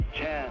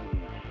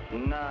10,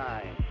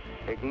 9,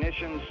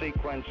 ignition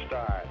sequence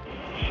start.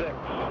 6.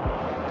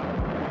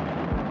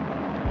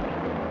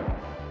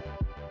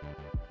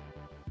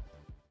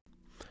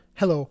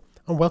 Hello,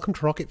 and welcome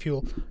to Rocket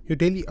Fuel, your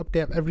daily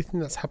update of everything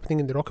that's happening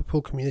in the Rocket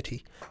Pool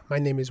community. My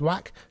name is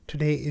Wack.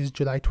 Today is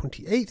July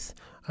 28th.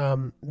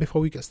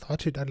 Before we get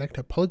started, I'd like to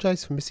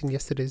apologize for missing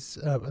yesterday's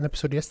an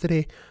episode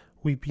yesterday.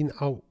 We've been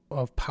out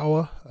of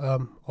power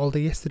all day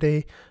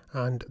yesterday,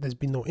 and there's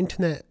been no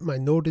internet. My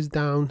node is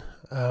down.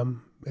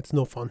 It's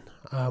no fun.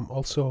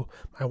 Also,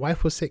 my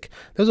wife was sick.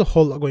 There was a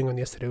whole lot going on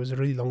yesterday. It was a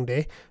really long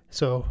day.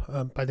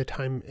 So by the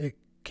time it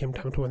came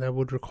time to when I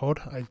would record,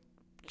 I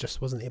just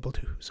wasn't able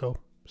to. So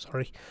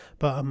sorry.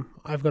 But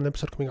I've got an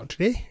episode coming out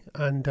today,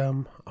 and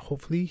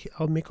hopefully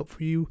I'll make up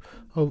for you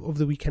over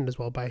the weekend as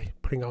well by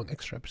putting out an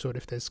extra episode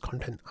if there's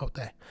content out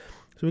there.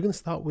 So we're going to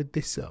start with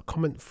this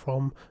comment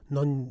from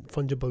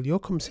Non-Fungible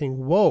Yokum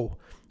saying, "Whoa,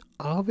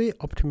 Aave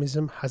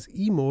Optimism has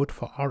E-mode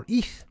for our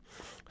ETH."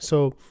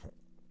 So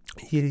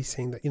here he's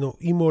saying that,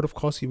 E-mode, of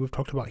course, we've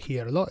talked about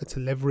here a lot. It's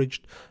a leveraged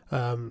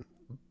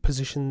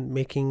position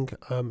making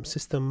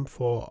system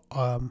for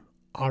our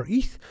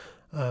ETH.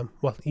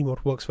 E-mode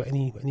works for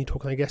any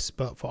token, I guess,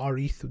 but for our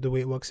ETH, the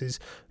way it works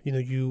is,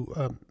 you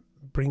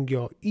bring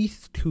your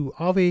ETH to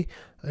Aave,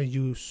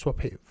 you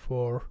swap it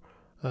for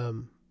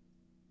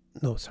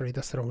that's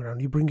the wrong way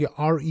around. You bring your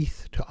R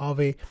ETH to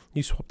Aave,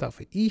 you swap that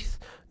for ETH,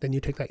 then you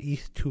take that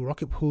ETH to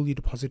Rocket Pool, you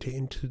deposit it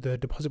into the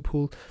deposit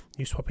pool,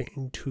 you swap it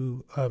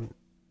into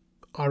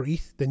R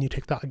ETH, then you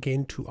take that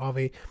again to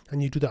Aave,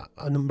 and you do that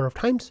a number of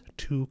times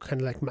to kind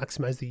of like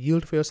maximize the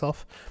yield for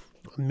yourself.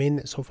 On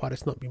mainnet, so far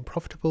it's not been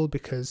profitable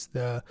because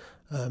the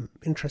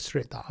interest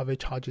rate that Aave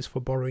charges for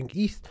borrowing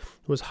ETH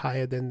was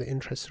higher than the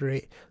interest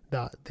rate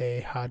that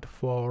they had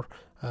for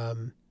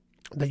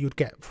that you'd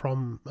get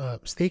from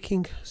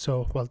staking.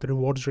 So, the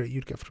rewards rate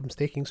you'd get from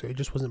staking, so it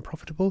just wasn't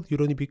profitable.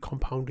 You'd only be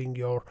compounding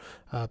your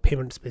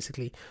payments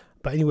basically.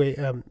 But anyway,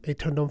 it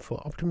turned on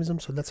for Optimism,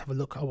 so let's have a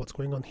look at what's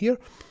going on here.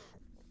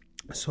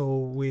 So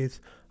with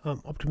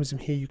Optimism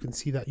here, you can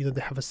see that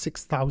they have a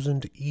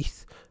 6,000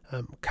 ETH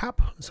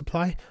cap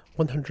supply.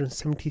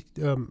 170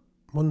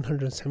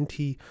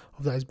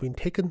 of that is being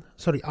taken.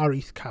 Sorry, our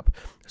ETH cap.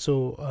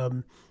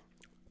 So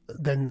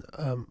then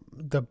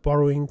the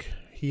borrowing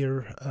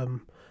here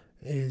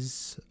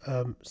is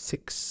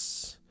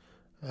 6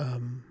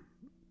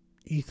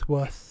 ETH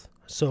worth.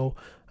 So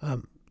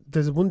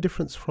there's one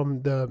difference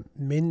from the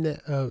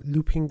mainnet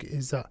looping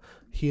is that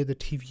here the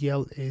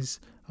TVL is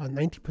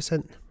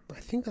 90%. I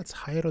think that's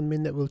higher on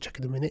mainnet. We'll check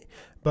in a minute.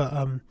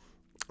 But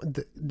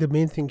the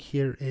main thing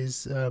here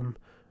is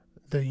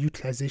the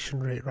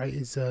utilization rate, right,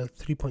 is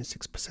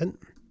 3.6%.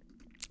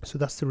 So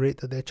that's the rate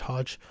that they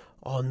charge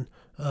on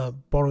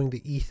borrowing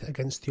the ETH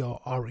against your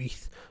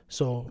RETH.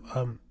 So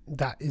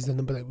that is the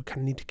number that we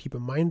kind of need to keep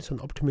in mind. So on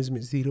Optimism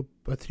it's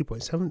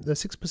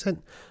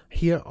 6%.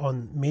 Here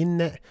on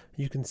mainnet,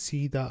 you can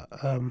see that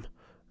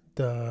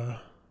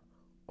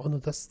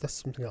that's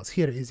something else.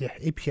 Here it is,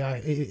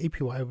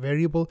 APY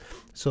variable.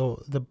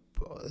 So the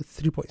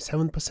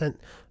 3.7%.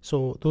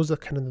 So those are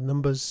kind of the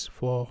numbers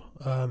for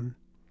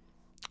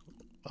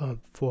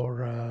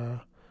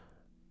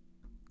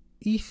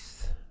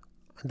ETH.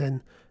 And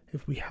then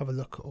if we have a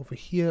look over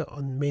here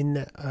on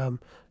mainnet,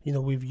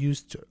 we've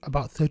used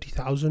about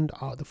 30,000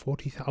 out of the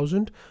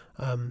 40,000,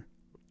 and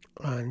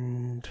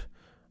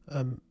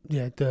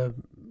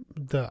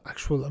the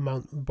actual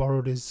amount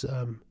borrowed is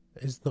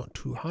not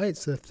too high.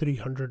 It's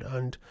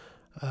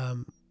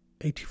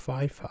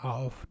 385 out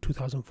of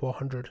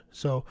 2,400.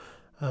 So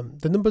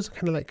the numbers are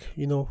kind of like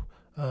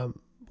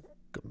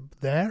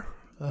there.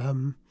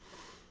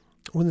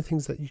 One of the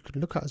things that you could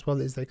look at as well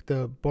is like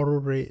the borrow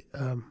rate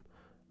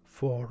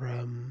for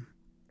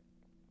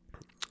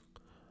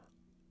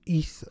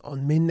ETH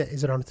on mainnet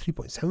is around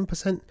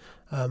 3.7%.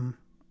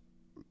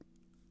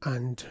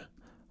 And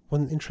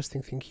one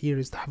interesting thing here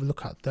is to have a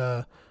look at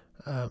the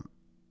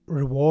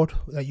reward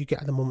that you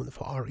get at the moment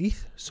for our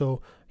ETH.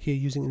 So here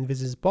using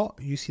Invis's bot,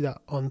 you see that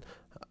on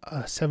a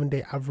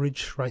 7-day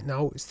average right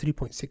now is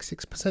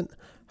 3.66%.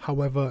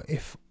 However,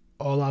 if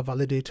all our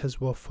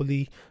validators were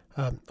fully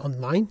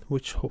online,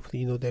 which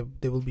hopefully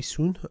they will be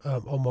soon,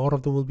 or more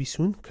of them will be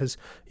soon, because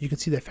you can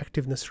see the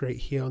effectiveness rate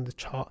here on the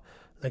chart,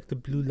 like the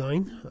blue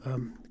line.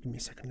 Give me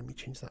a second, let me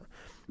change that.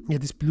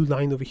 This blue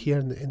line over here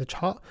in the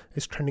chart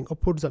is trending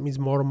upwards. That means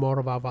more and more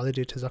of our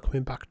validators are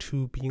coming back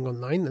to being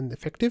online and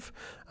effective.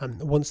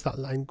 And once that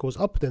line goes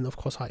up, then of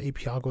course our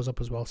APR goes up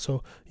as well.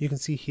 So you can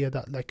see here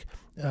that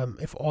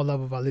if all our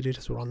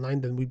validators were online,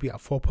 then we'd be at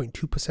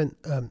 4.2%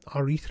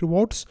 RETH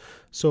rewards.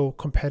 So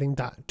comparing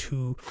that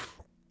to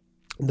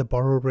the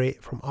borrow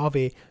rate from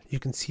Aave, you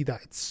can see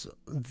that it's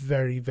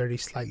very, very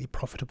slightly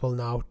profitable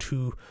now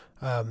to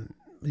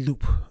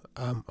loop.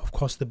 Of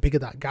course, the bigger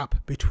that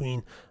gap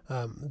between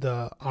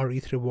the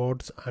RETH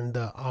rewards and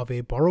the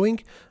Aave borrowing,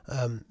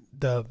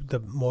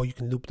 the more you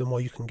can loop, the more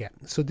you can get.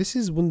 So this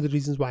is one of the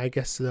reasons why I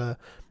guess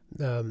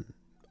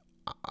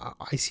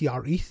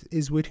ICR ETH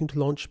is waiting to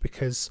launch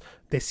because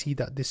they see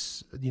that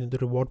this, the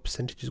reward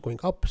percentage is going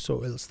up,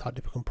 so it'll start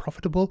to become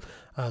profitable.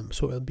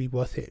 So it'll be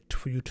worth it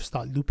for you to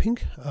start looping,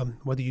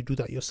 whether you do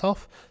that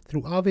yourself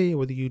through Aave,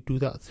 whether you do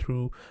that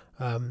through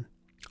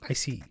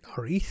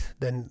ICR ETH,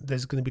 then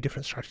there's going to be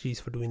different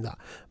strategies for doing that.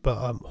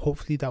 But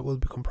hopefully that will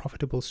become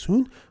profitable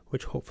soon,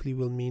 which hopefully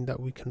will mean that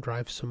we can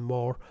drive some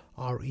more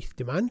RETH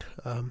demand.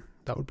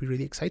 That would be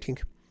really exciting.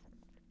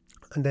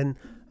 And then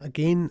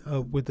again,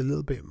 with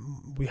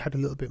we had a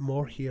little bit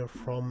more here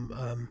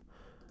from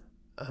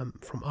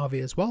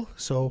Aave as well.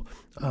 So,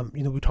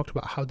 we talked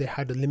about how they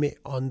had a limit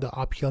on the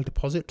RPL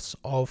deposits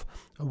of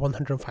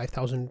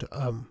 105,000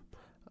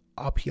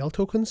 RPL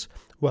tokens.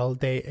 Well,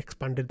 they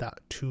expanded that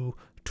to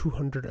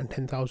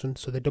 210,000,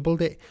 so they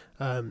doubled it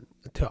to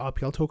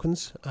RPL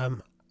tokens.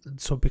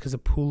 So because the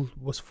pool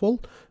was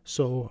full,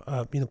 so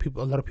a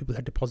lot of people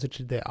had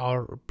deposited their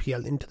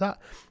RPL into that,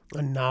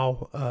 and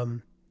now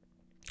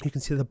you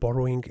can see the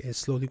borrowing is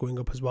slowly going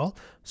up as well.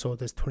 So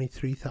there's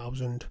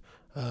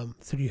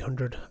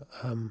 23,300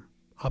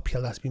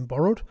 RPL has been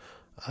borrowed,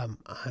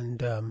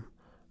 and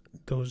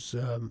those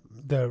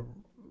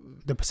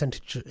the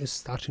percentage is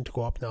starting to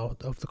go up now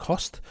of the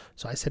cost.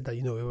 So I said that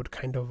it would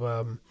kind of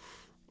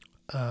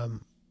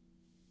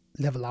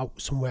level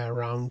out somewhere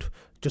around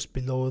just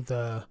below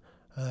the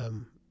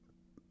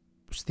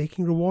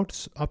staking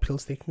rewards,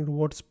 RPL staking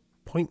rewards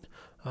point,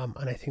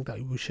 and I think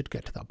that we should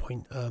get to that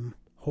point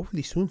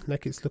hopefully soon.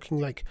 Like, it's looking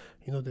like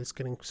there's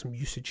getting some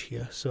usage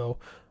here, so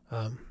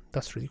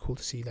that's really cool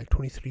to see. Like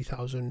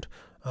 23,000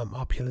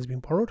 RPL has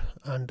been borrowed,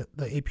 and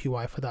the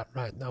APY for that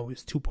right now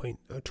is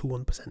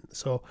 2.21%.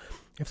 So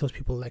if those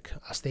people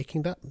are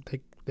staking that,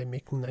 they're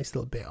making a nice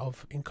little bit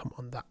of income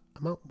on that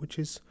amount, which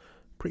is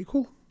pretty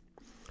cool.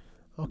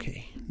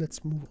 Okay,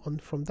 let's move on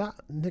from that.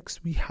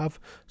 Next, we have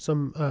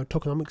some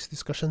tokenomics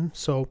discussion.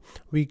 So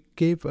we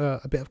gave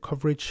a bit of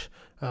coverage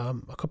a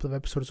couple of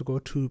episodes ago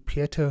to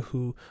Pieter,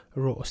 who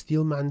wrote a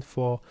Steelman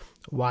for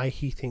why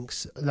he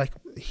thinks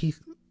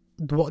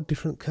what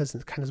different kinds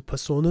of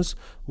personas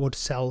would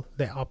sell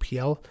their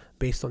RPL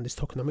based on this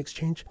tokenomics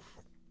change.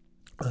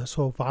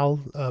 So Val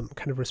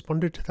kind of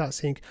responded to that,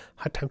 saying,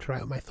 had time to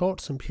write out my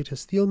thoughts on Pieter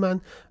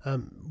Steelman.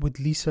 With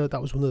Lisa,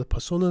 that was one of the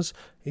personas.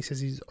 He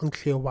says he's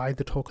unclear why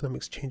the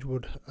tokenomics change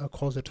would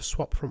cause her to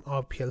swap from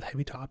RPL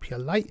heavy to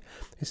RPL light.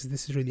 He says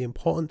this is really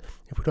important.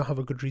 If we don't have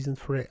a good reason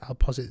for it, I'll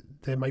posit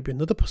there might be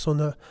another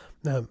persona,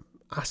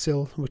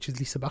 Asil, which is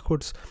Lisa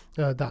backwards,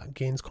 that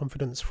gains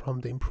confidence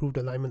from the improved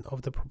alignment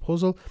of the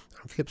proposal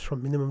and flips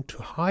from minimum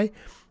to high.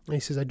 And he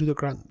says, I do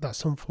grant that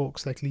some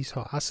folks like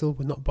Lisa or Asil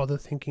would not bother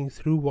thinking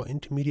through what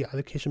intermediate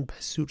allocation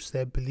best suits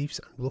their beliefs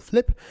and will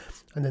flip.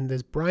 And then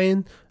there's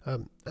Brian,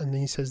 and then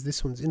he says,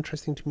 this one's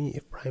interesting to me.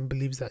 If Brian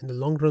believes that in the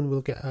long run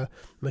we'll get a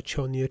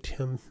mature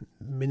near-term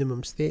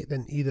minimum state,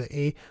 then either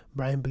A,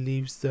 Brian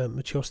believes the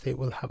mature state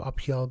will have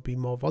RPL be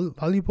more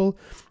valuable,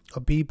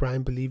 or B,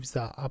 Brian believes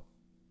that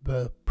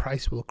the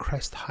price will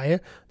crest higher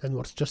than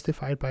what's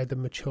justified by the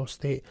mature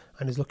state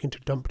and is looking to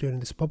dump during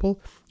this bubble.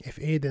 If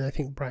A, then I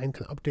think Brian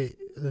can update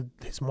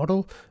his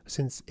model,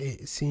 since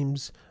it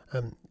seems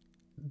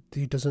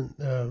he doesn't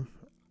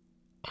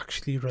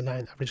actually rely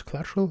on average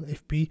collateral.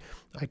 If B,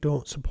 I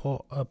don't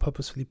support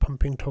purposefully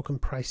pumping token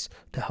price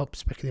to help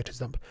speculators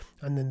dump.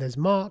 And then there's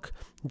Mark,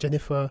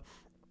 Jennifer,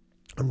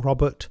 and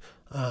Robert,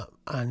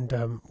 and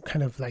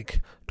kind of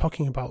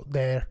talking about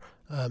their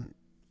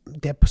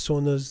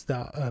personas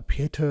that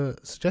Pieter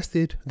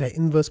suggested, their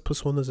inverse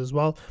personas as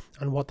well,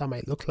 and what that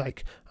might look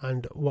like,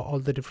 and what all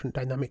the different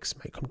dynamics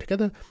might come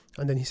together.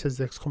 And then he says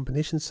there's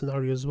combination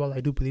scenario as well.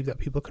 I do believe that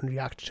people can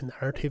react to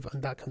narrative,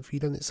 and that can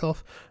feed on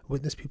itself.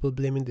 Witness people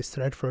blaming this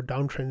thread for a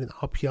downtrend in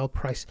RPL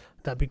price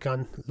that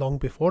began long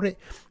before it.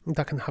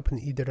 That can happen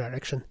in either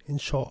direction. In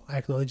short, I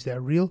acknowledge there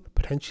are real,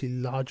 potentially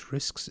large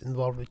risks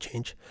involved with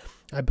change.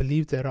 I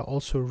believe there are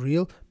also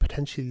real,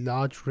 potentially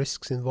large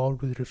risks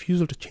involved with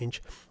refusal to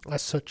change.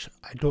 As such,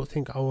 I don't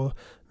think our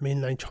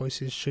mainline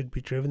choices should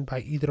be driven by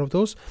either of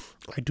those.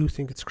 I do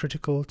think it's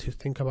critical to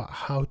think about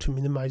how to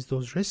minimize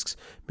those risks,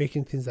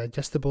 making things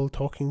digestible,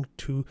 talking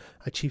to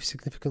achieve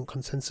significant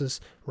consensus,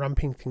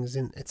 ramping things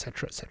in,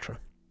 etc., etc.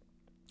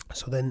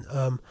 So then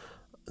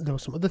there were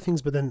some other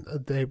things, but then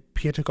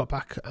Pieter got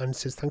back and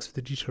says thanks for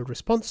the detailed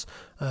response,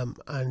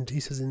 and he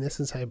says, in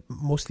essence, I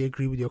mostly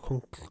agree with your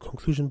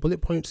conclusion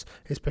bullet points,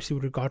 especially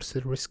with regards to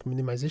the risk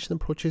minimization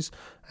approaches.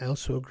 I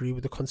also agree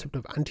with the concept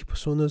of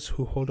anti-personas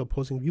who hold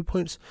opposing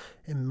viewpoints.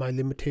 In my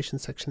limitation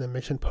section, I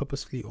mentioned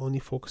purposefully only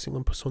focusing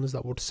on personas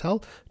that would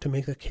sell to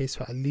make the case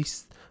for at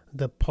least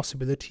the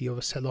possibility of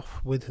a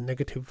sell-off with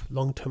negative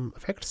long-term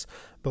effects.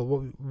 But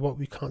what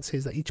we can't say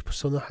is that each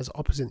persona has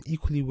opposite and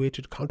equally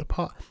weighted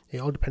counterpart. It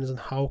all depends on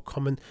how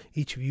common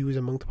each view is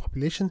among the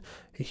population.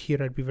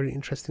 Here I'd be very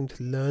interested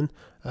to learn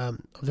of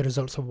the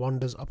results of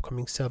Wanda's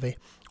upcoming survey.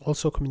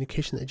 Also,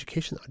 communication and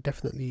education are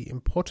definitely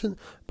important,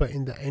 but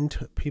in the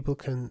end people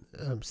can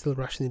still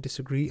rationally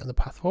disagree on the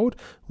path forward.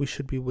 We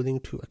should be willing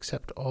to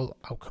accept all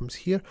outcomes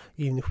here,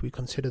 even if we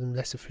consider them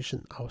less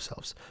efficient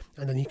ourselves.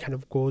 And then he kind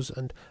of goes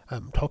and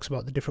talks talks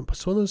about the different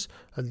personas,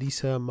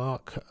 Lisa,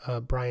 Mark,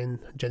 Brian,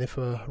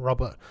 Jennifer,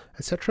 Robert,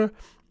 etc.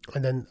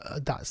 And then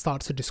that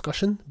starts a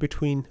discussion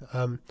between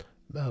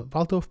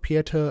Waldorf,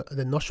 Pieter, and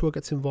then Noshua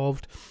gets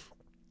involved.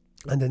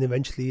 And then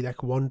eventually,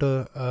 like,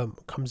 Wanda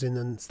comes in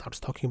and starts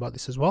talking about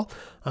this as well.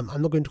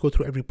 I'm not going to go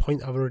through every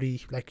point. I've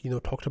already, like,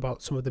 talked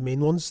about some of the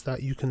main ones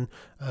that you can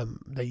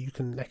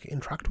like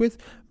interact with.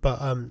 But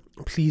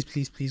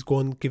please go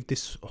and give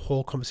this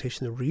whole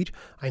conversation a read.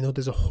 I know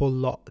there's a whole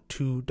lot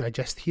to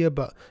digest here,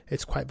 but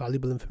it's quite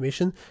valuable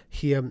information.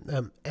 Here,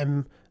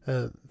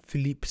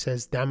 Philippe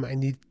says, "Damn, I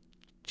need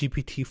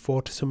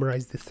GPT-4 to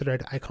summarize the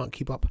thread. I can't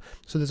keep up."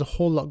 So there's a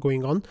whole lot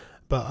going on,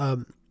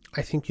 but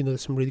I think,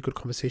 there's some really good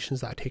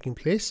conversations that are taking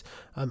place.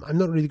 I'm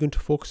not really going to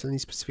focus on any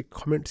specific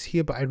comments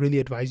here, but I really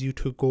advise you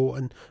to go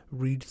and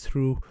read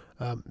through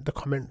the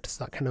comments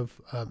that kind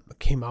of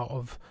came out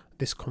of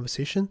this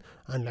conversation,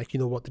 and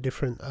what the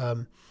different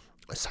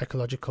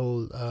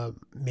psychological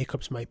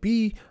makeups might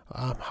be,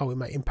 how it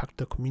might impact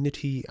the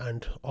community,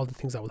 and all the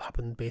things that will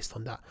happen based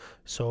on that.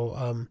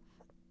 So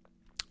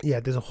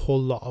there's a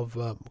whole lot of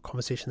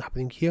conversation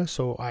happening here,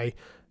 so I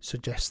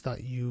suggest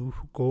that you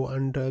go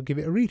and give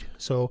it a read.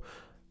 So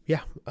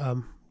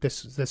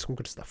there's some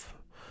good stuff.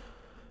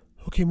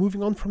 Okay,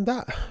 moving on from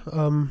that.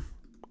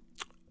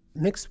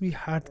 Next we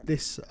had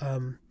this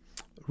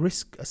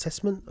risk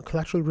assessment, a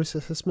collateral risk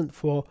assessment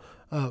for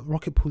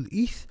Rocket Pool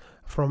ETH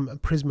from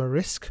Prisma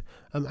Risk.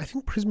 I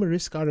think Prisma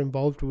Risk are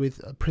involved with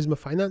Prisma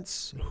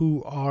Finance,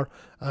 who are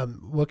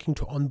working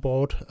to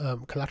onboard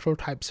collateral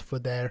types for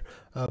their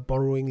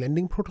borrowing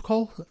lending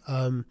protocol.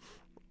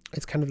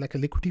 It's kind of like a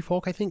liquidity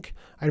fork, I think.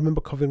 I remember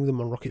covering them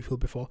on Rocket Fuel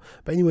before.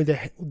 But anyway,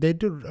 they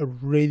did a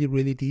really,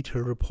 really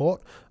detailed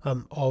report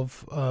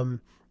of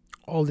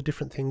all the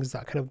different things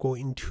that kind of go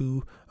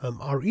into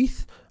our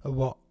ETH,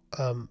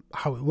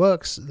 how it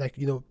works,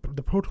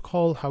 the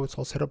protocol, how it's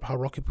all set up, how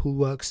Rocket Pool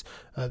works,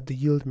 the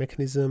yield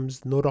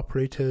mechanisms, node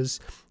operators,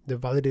 the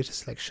validator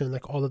selection,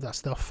 all of that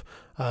stuff.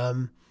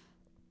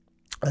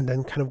 And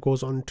then kind of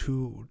goes on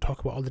to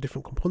talk about all the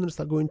different components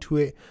that go into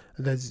it.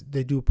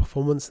 They do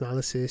performance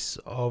analysis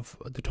of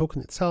the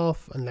token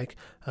itself and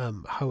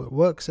how it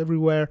works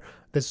everywhere.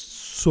 There's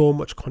so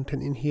much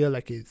content in here.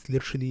 It's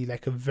literally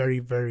a very,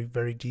 very,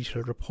 very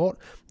detailed report.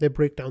 They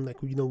break down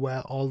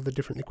where all the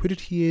different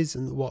liquidity is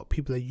and what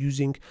people are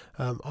using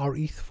our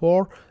ETH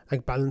for.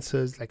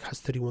 Balancers has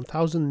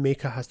 31,000,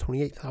 Maker has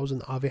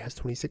 28,000, Aave has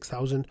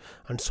 26,000,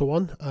 and so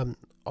on.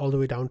 All the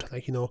way down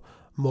to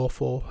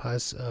Morpho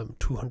has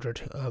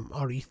 200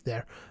 ETH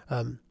there,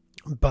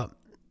 but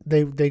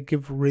they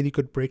give really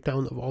good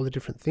breakdown of all the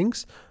different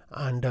things,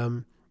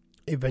 and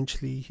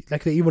eventually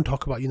they even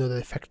talk about the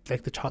effect,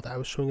 the chart that I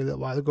was showing a little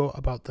while ago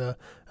about the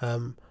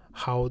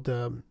how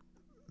the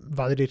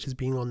validators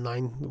being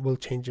online will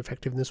change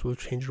effectiveness, will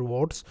change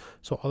rewards,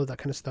 so all of that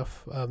kind of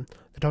stuff.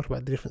 They talked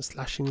about the different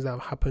slashings that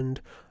have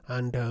happened,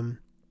 and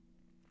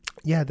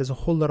there's a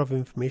whole lot of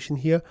information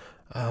here.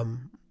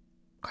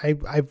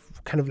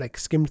 I've kind of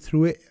skimmed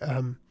through it.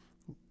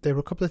 There were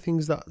a couple of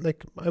things that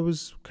I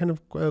was kind of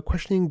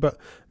questioning, but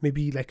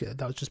maybe that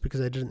was just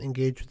because I didn't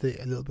engage with it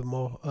a little bit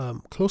more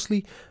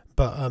closely.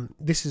 But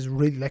this is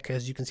really,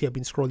 as you can see, I've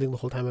been scrolling the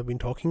whole time I've been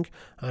talking,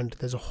 and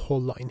there's a whole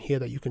lot in here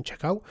that you can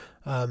check out.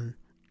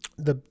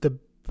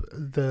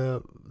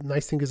 The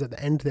nice thing is at the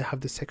end they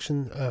have this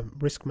section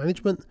risk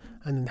management,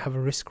 and then have a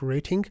risk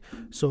rating,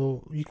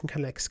 so you can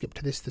kind of skip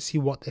to this to see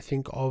what they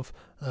think of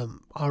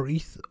our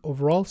ETH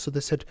overall. So they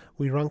said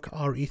we rank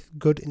our ETH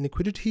good in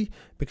liquidity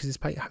because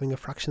despite having a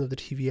fraction of the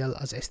TVL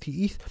as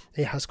STETH,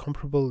 it has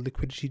comparable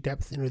liquidity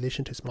depth in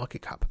relation to its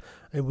market cap.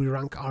 And we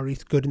rank our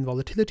ETH good in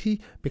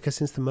volatility because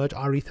since the merge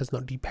our ETH has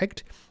not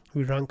depegged.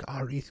 We rank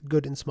our ETH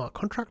good in smart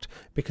contract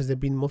because there have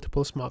been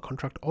multiple smart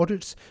contract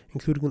audits,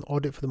 including an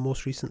audit for the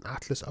most recent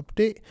Atlas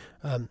update.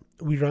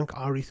 We rank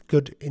our ETH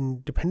good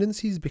in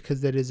dependencies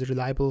because there is a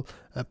reliable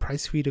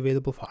price feed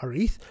available for our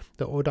ETH.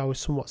 The ODAO is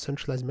a somewhat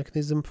centralized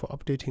mechanism for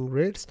updating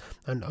rates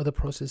and other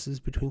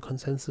processes between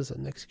consensus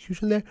and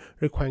execution layer,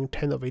 requiring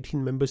 10 of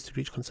 18 members to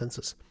reach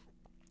consensus.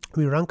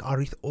 We rank our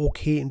ETH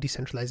okay in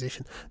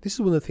decentralization. This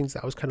is one of the things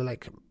that I was kind of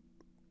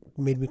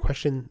made me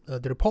question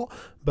the report,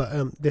 but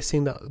they're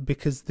saying that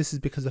because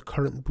the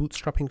current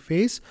bootstrapping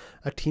phase,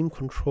 a team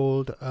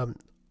controlled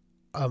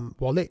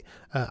wallet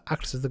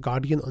acts as the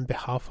guardian on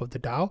behalf of the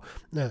DAO.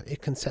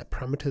 It can set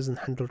parameters and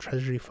handle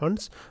treasury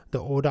funds. The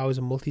ODAO is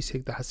a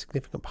multi-sig that has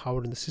significant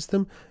power in the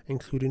system,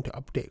 including to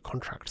update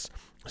contracts.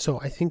 So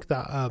I think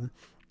that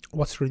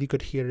what's really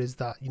good here is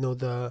that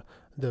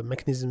the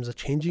mechanisms are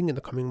changing in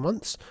the coming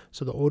months.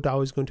 So the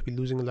ODAO is going to be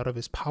losing a lot of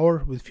its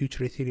power with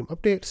future Ethereum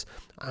updates,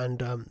 and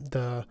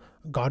the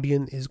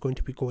Guardian is going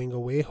to be going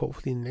away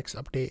hopefully in the next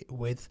update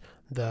with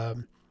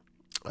the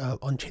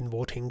on-chain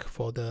voting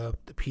for the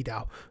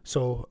PDAO.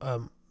 So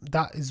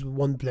that is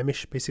one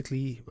blemish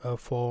basically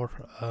for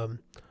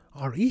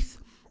our ETH.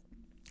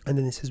 And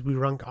then it says we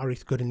rank our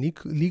ETH good and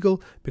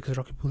legal because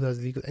Rocket Pool has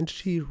a legal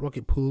entity.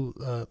 Rocket Pool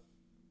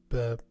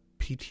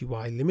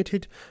Pty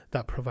Limited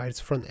that provides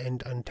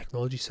front-end and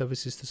technology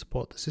services to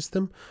support the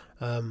system.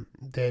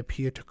 They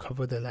appear to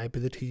cover their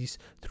liabilities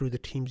through the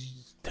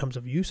team's terms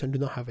of use and do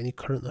not have any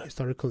current or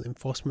historical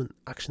enforcement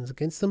actions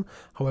against them.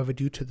 However,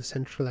 due to the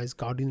centralized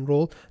guardian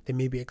role, they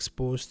may be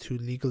exposed to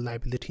legal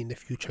liability in the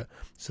future.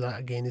 So that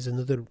again is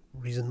another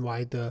reason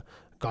why the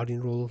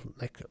guardian role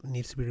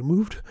needs to be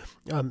removed.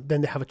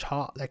 Then they have a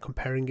chart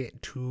comparing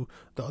it to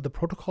the other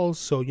protocols.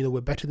 So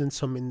we're better than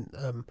some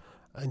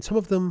in some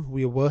of them,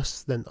 we are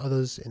worse than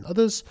others in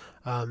others.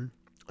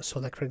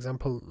 So for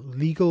example,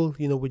 legal,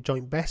 we're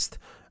joint best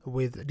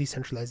with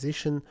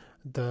decentralization.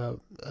 The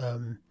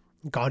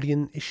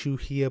Guardian issue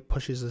here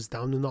pushes us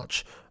down a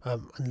notch,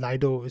 and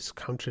Lido is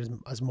counted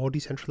as more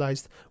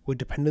decentralized. With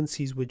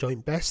dependencies, we're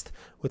joint best.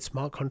 With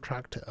smart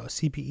contract,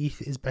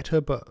 CPETH is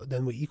better, but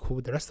then we're equal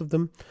with the rest of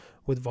them.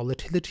 With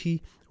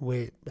volatility,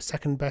 we're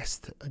second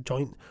best,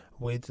 joint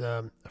with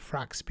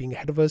Frax being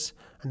ahead of us.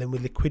 And then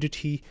with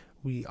liquidity,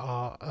 we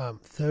are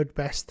third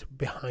best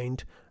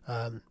behind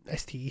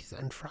STETH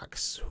and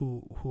Frax,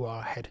 who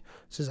are ahead.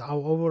 So our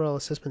overall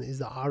assessment is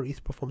that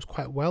RETH performs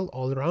quite well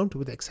all around,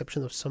 with the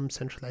exception of some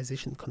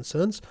centralization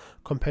concerns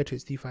compared to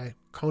its DeFi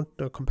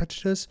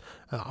competitors.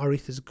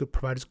 RETH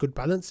provides good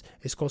balance.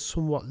 It scores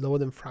somewhat lower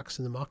than Frax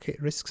in the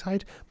market risk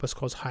side, but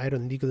scores higher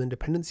on legal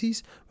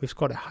independencies. We've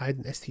scored it higher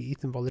than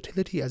STETH in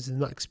volatility, as it does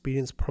not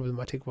experience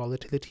problematic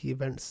volatility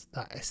events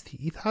that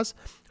STETH has.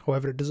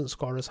 However, it doesn't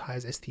score as high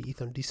as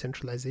STETH on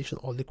decentralization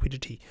or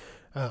liquidity.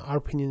 Our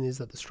opinion is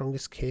that the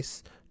strongest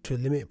case to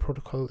limit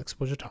protocol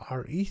exposure to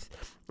RETH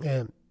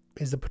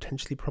is the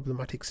potentially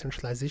problematic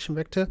centralization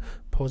vector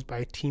posed by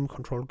a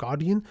team-controlled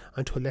Guardian,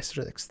 and to a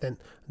lesser extent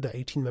the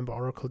 18-member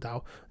Oracle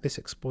DAO. This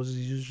exposes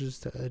users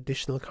to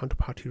additional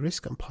counterparty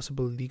risk and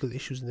possible legal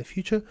issues in the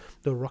future,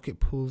 though Rocket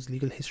Pool's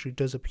legal history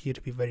does appear to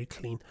be very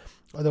clean.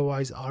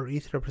 Otherwise,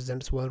 RETH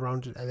represents a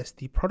well-rounded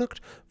LSD product.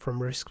 From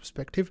a risk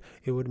perspective,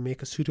 it would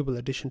make a suitable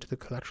addition to the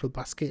collateral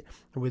basket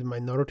with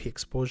minority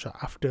exposure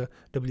after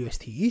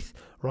WSTETH.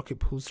 Rocket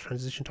Pool's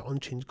transition to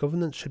on-chain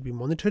governance should be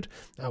monitored,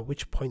 at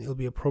which point it will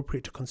be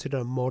appropriate to consider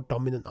a more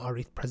dominant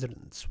RETH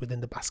presence within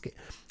the basket.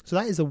 So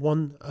that is the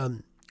one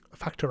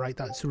factor, right,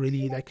 that's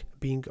really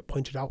being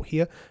pointed out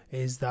here,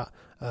 is that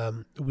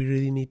we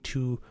really need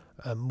to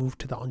move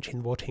to the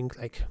on-chain voting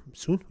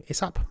soon,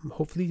 ASAP,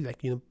 hopefully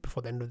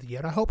before the end of the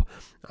year, I hope,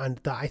 and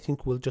that I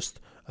think will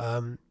just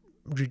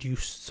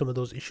reduce some of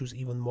those issues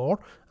even more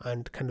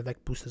and kind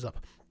of boost us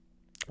up.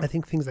 I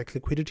think things like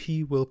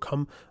liquidity will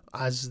come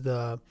as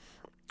the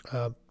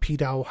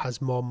PDAO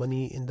has more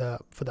money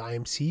for the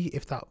IMC.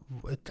 If that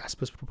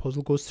Asper's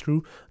proposal goes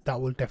through, that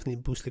will definitely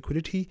boost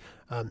liquidity.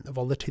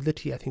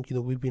 Volatility, I think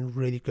we've been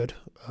really good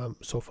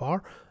so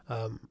far.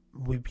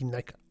 We've been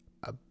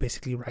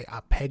basically right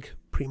at peg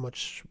pretty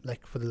much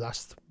for the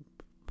last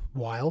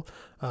while.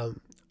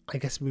 I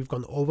guess we've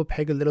gone over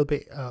peg a little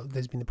bit.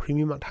 There's been a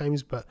premium at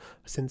times, but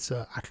since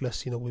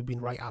Atlas, we've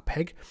been right at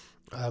peg.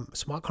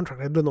 Smart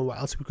contract, I don't know what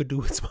else we could do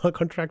with smart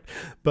contract,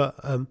 but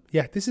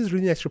yeah, this is a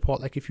really nice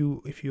report. If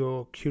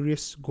you're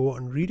curious, go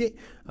and read it.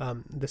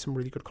 There's some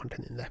really good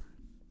content in there.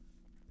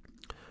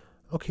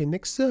 Okay,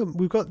 next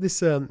we've got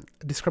this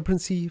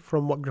discrepancy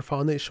from what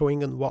Grafana is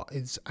showing and what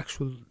is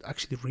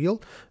actually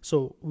real.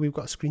 So we've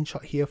got a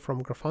screenshot here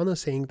from Grafana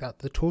saying that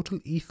the total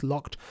ETH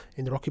locked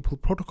in the Rocket Pool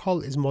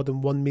protocol is more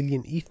than 1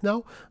 million ETH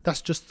now.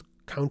 That's just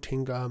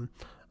counting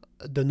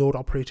the node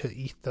operator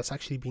ETH that's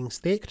actually being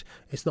staked.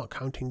 It's not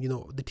counting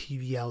the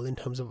TVL in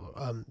terms of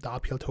the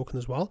RPL token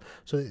as well.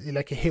 So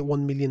it hit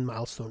 1 million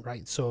milestone,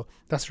 right? So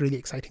that's a really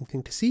exciting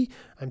thing to see,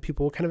 and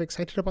people were kind of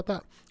excited about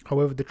that.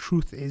 However, the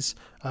truth is,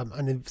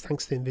 and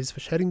thanks to Invis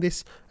for sharing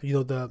this,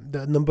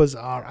 the numbers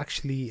are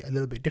actually a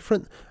little bit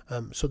different.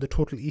 So the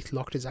total ETH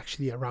locked is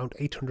actually around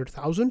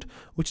 800,000,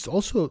 which is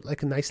also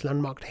a nice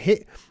landmark to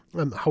hit.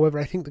 However,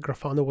 I think the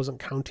Grafana wasn't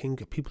counting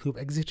people who've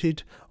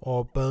exited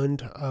or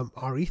burned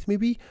RETH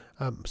maybe,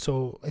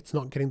 so it's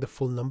not getting the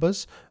full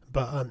numbers.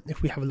 But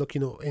if we have a look,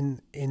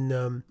 in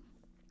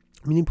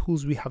mini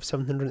pools we have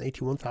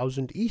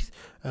 781,000 ETH.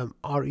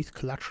 RETH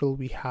collateral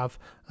we have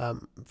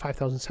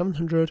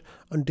 5,700.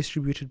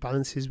 Undistributed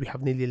balances we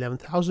have nearly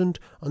 11,000.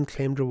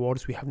 Unclaimed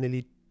rewards we have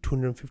nearly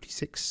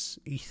 256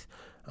 ETH.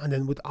 And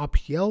then with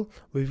RPL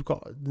we've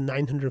got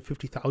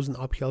 950,000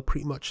 RPL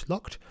pretty much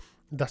locked.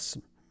 That's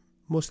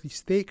mostly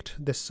staked.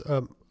 There's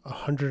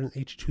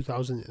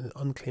 182,000 in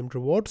unclaimed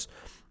rewards.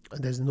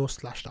 There's no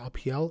slashed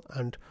RPL,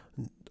 and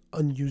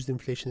unused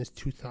inflation is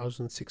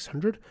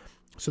 2,600.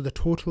 So the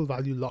total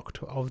value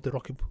locked of the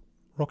Rocket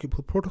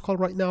Pool protocol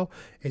right now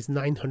is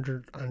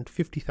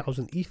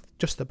 950,000 ETH,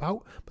 just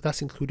about, but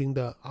that's including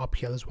the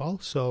RPL as well.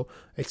 So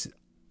we've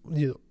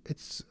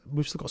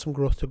still got some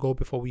growth to go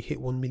before we hit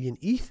 1 million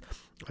ETH,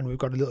 and we've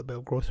got a little bit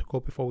of growth to go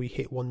before we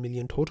hit 1 million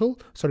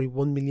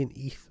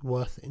ETH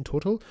worth in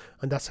total,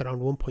 and that's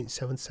around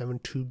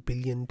 1.772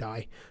 billion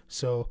DAI.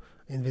 So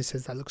Invis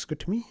says that looks good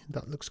to me.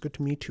 That looks good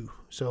to me too.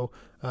 So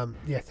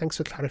yeah, thanks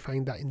for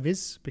clarifying that,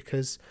 Invis,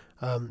 because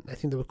I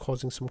think they were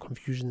causing some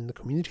confusion in the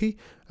community,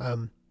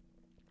 and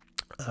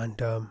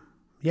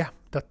yeah,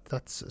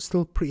 that's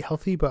still pretty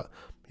healthy, but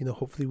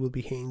hopefully we'll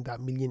be hitting that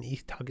million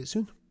ETH target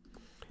soon.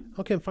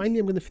 Okay, and finally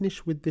I'm going to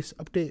finish with this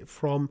update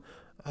from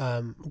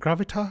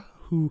Gravita,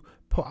 who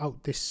put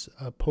out this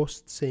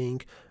post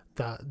saying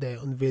that they're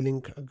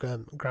unveiling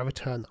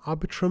Gravita and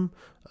Arbitrum,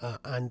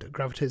 and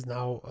Gravita is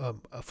now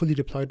fully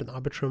deployed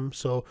on Arbitrum,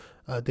 so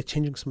they're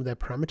changing some of their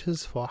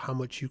parameters for how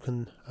much you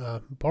can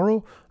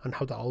borrow and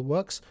how that all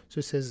works. So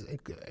it says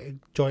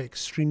enjoy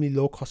extremely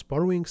low cost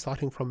borrowing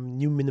starting from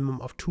new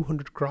minimum of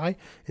 200 GRI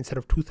instead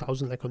of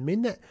 2000 like on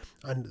mainnet,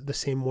 and the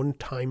same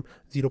one-time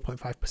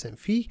 0.5%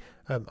 fee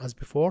as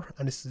before,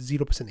 and it's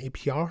 0%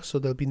 APR, so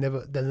they'll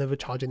never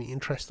charge any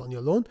interest on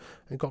your loan.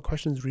 And got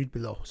questions, read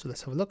below. So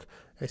let's have a look.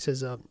 It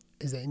says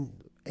is there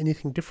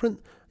anything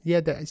different? Yeah,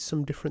 there is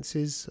some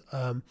differences,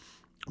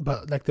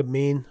 but like the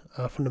main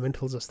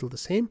fundamentals are still the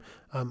same.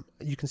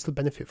 You can still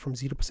benefit from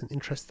 0%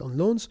 interest on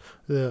loans.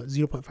 The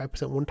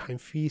 0.5% one-time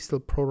fee is still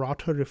pro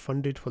rata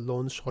refunded for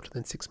loans shorter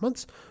than 6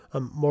 months.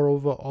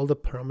 Moreover, all the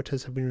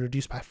parameters have been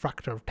reduced by a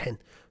factor of 10.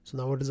 So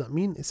now what does that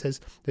mean? It says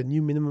the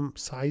new minimum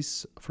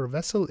size for a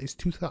vessel is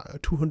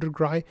 200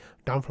 GRI,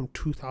 down from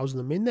 2000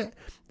 on mainnet.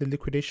 The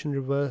liquidation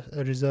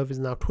reserve is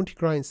now 20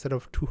 GRI instead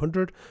of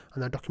 200,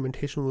 and that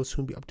documentation will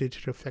soon be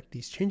updated to reflect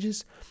these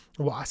changes.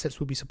 What assets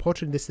will be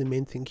supported? This is the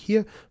main thing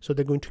here. So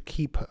they're going to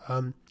keep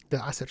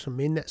the assets from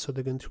mainnet. So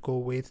they're going to go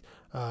with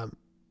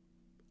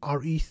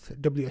RETH,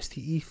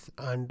 WST ETH,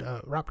 and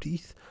Wrapped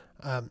ETH,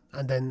 and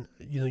then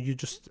you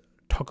just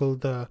toggle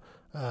the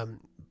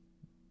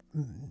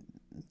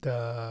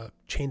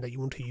chain that you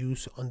want to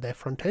use on their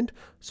front end.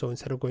 So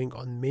instead of going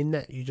on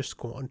mainnet, you just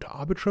go onto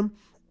Arbitrum,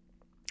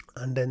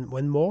 and then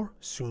when more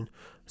soon.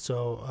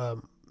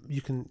 So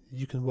you can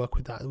work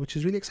with that, which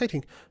is really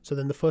exciting. So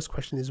then the first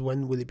question is,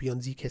 when will it be on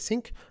ZK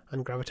Sync?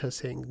 And Gravita is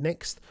saying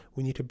next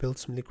we need to build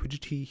some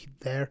liquidity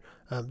there.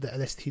 The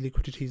LST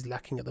liquidity is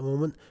lacking at the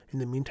moment. In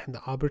the meantime, the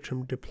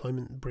Arbitrum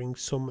deployment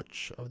brings so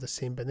much of the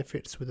same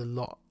benefits with a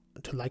lot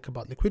to like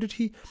about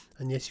liquidity.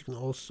 And yes, you can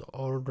also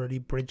already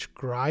bridge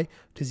GRI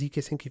to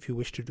ZK Sync if you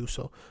wish to do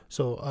so.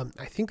 So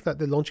I think that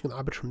they're launching an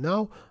Arbitrum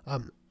now.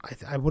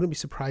 I wouldn't be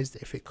surprised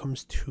if it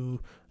comes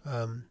to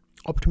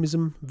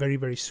Optimism very,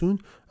 very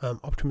soon.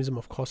 Optimism,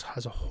 of course,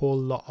 has a whole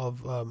lot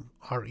of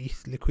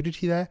RETH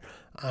liquidity there,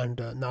 and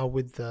now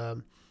with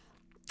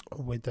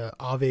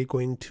Aave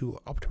going to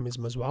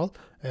Optimism as well,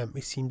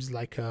 it seems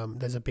like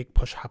there's a big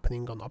push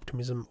happening on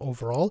Optimism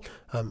overall.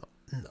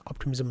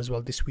 Optimism as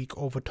well this week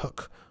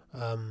overtook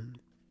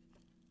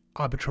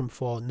Arbitrum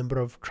for number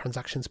of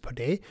transactions per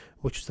day,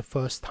 which is the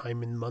first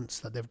time in months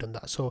that they've done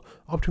that. So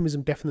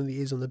Optimism definitely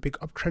is on a big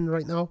uptrend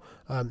right now.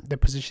 They're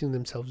positioning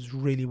themselves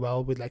really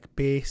well with like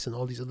Base and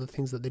all these other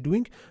things that they're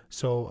doing.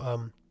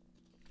 So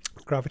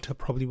Gravita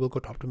probably will go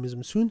to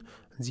Optimism soon,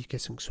 and ZK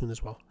Sync soon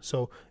as well.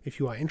 So if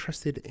you are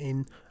interested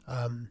in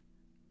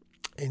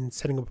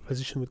setting up a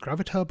position with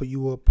Gravita, but you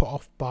were put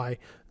off by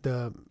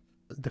the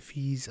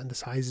fees and the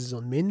sizes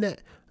on mainnet,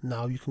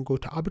 now you can go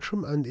to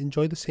Arbitrum and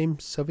enjoy the same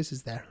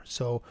services there.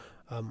 So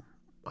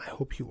I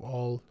hope you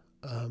all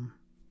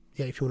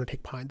if you want to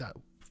take part in that,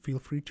 feel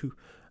free to.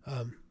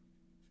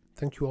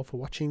 Thank you all for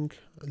watching,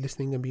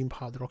 listening, and being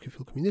part of the Rocket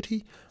Fuel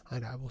community,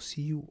 and I will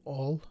see you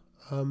all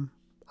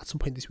at some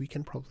point this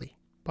weekend probably.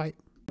 Bye.